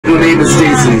name is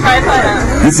Stacey.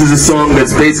 This is a song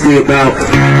that's basically about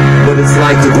what it's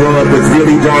like to grow up with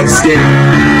really dark skin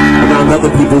around other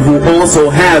people who also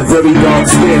have very dark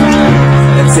skin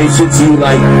and say shit to you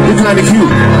like, you're kind of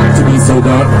cute to be so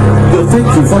dark. Yo,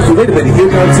 thank you, fuck you, wait a minute, you're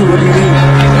dark too, what do you mean?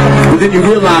 But then you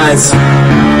realize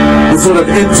the sort of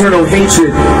internal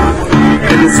hatred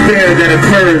and despair that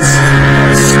occurs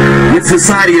when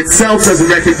society itself doesn't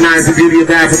recognize the beauty of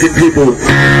African people.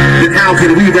 Then how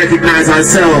can we recognize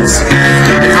ourselves?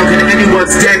 And how can anyone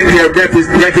standing here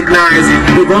recognize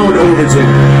their own origin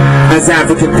as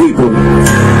African people?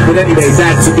 But anyway,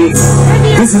 back to me.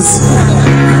 This is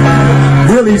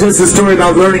really just a story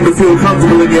about learning to feel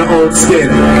comfortable in your own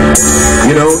skin.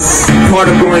 You know, part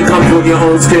of growing comfortable in your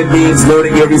own skin means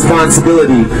learning your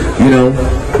responsibility, you know,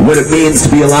 what it means to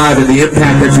be alive and the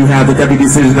impact that you have with every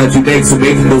decision that you make. So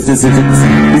making those decisions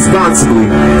responsibly,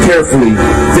 carefully,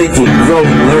 thinking,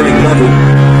 growing, learning, loving.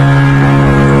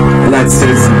 Black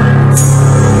Stacey.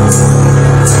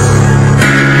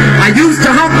 I used to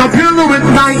hump my pillow at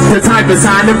night, the type of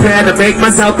sign of prayer to make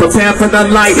myself prepare for the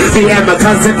light. Me and my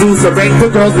cousin used to rate the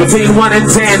girls between 1 and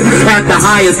 10, and the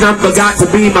highest number got to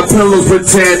be my pillow's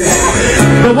pretend.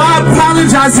 Though I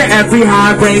apologize to every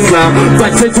heartbreak club,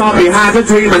 but you taught me how to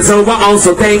dream, and so I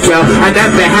also thank you. I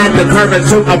never had the courage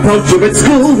to approach you at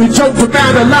school. We joked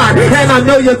around a lot, and I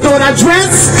know you thought I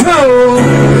dressed cool,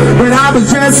 but I was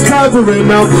just covering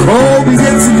up all these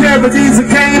insecurities that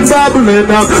came bubbling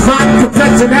up. My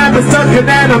complexion had been stuck in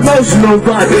that emotional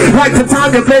rut, like the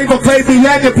time you play me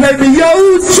and you play me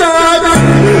ocean.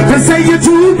 They say you're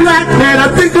too black, man,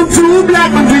 I think I'm too black.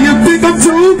 But do you think I'm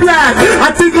too black? I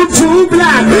think I'm too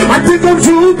black. I think I'm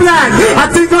too black. I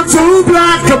think I'm too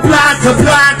black.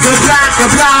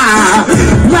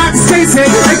 Black Stacey,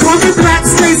 they call me Black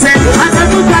Stacey. I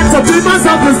never got to be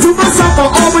myself, cause to myself I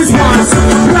always was.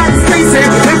 Black Stacey,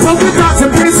 they call me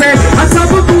Dr. Stacey. I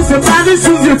never lose the finest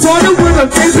shoes, you told them when I'm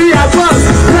crazy I was.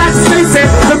 Black Stacey,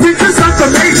 the biggest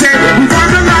confirmation. We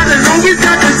run around and always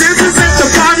got the dancers at the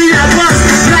party I was.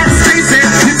 Black Stacey,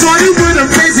 you thought it would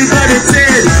have crazy, but it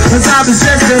did, cause I was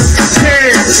just a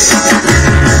kid.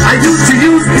 I used to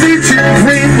use bleaching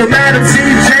cream, the Madam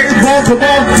CJ, walked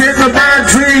in the mind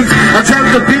dreams. I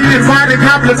tried to be invited,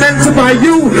 compliments to my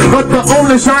you, but the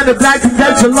only shine of black and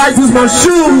that your life was my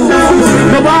shoe.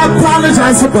 Now I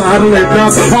apologize for bottling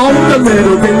up all the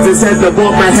little things that said that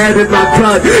want my head in my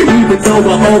blood. Even though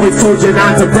I always told you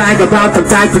not to brag about the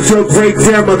fact that your great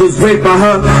grandmother's raped by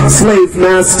her slave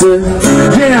master.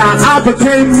 Yeah, I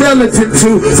became militant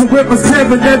too, so it was clear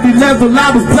at every level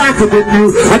I was blacker than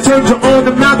you. I turned you on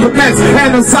to Malcolm X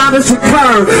and Asada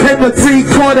Shakur, and the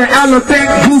 3/4 elephant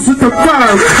goose with the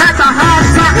fur. At the hard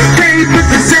top, came with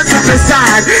the shit on the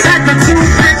side, and the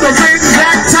 2-finger ring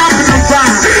back top of the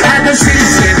ride. And the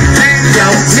streets in tango,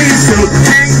 Nisu,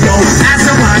 tango,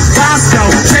 after watch Bosco,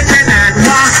 chicken and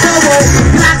Roscoe.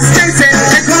 Black Stacey,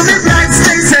 they call me Black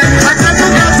Stacey. I never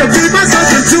got to be myself,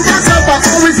 and to myself I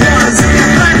always was.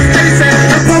 Black Stacey,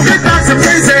 the broken dogs are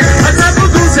crazy. I never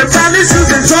lose the valley shoes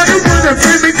and try to put a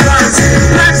free me class.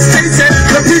 Black Stacey,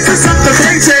 the pieces of the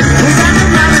nation. We got the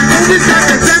man and always got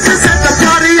the dancers at the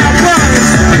party I was.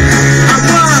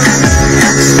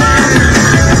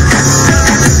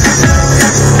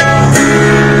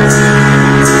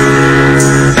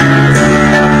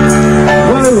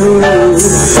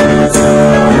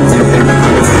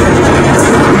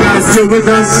 With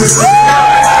us.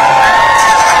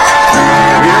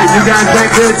 Yeah, you guys back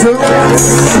there too?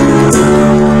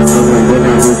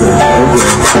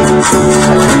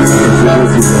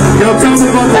 Yo, tell me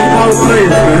about the ball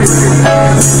players,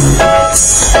 man.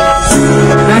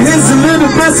 Now here's a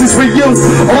little message for you.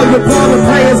 All your ball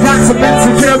players got some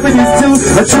insecurities too.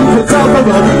 A truth will cover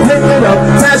up, pick it up,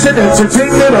 passion it, so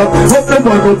drink it up. Hope no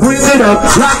one will bring it up,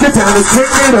 lock it down and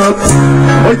bring it up.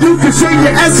 Or you can share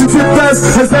your essence with us,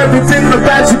 cause everything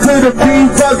about you could have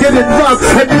been rugged and rough.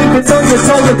 And even though your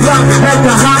soul is blocked, and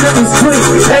the heart is clean,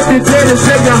 every day to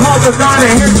say your heart was on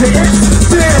and hit your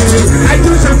I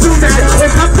used to do that,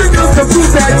 if nothing else to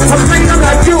prove that. I'm playing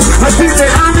like you, I think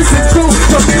that honest and true.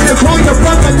 So if you call your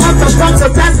brother,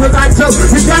 that's what I do.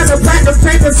 You gotta practice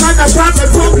paper, son, I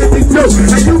promise talking to you.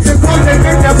 And you can call it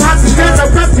in your box, you gotta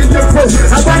rep in your crew.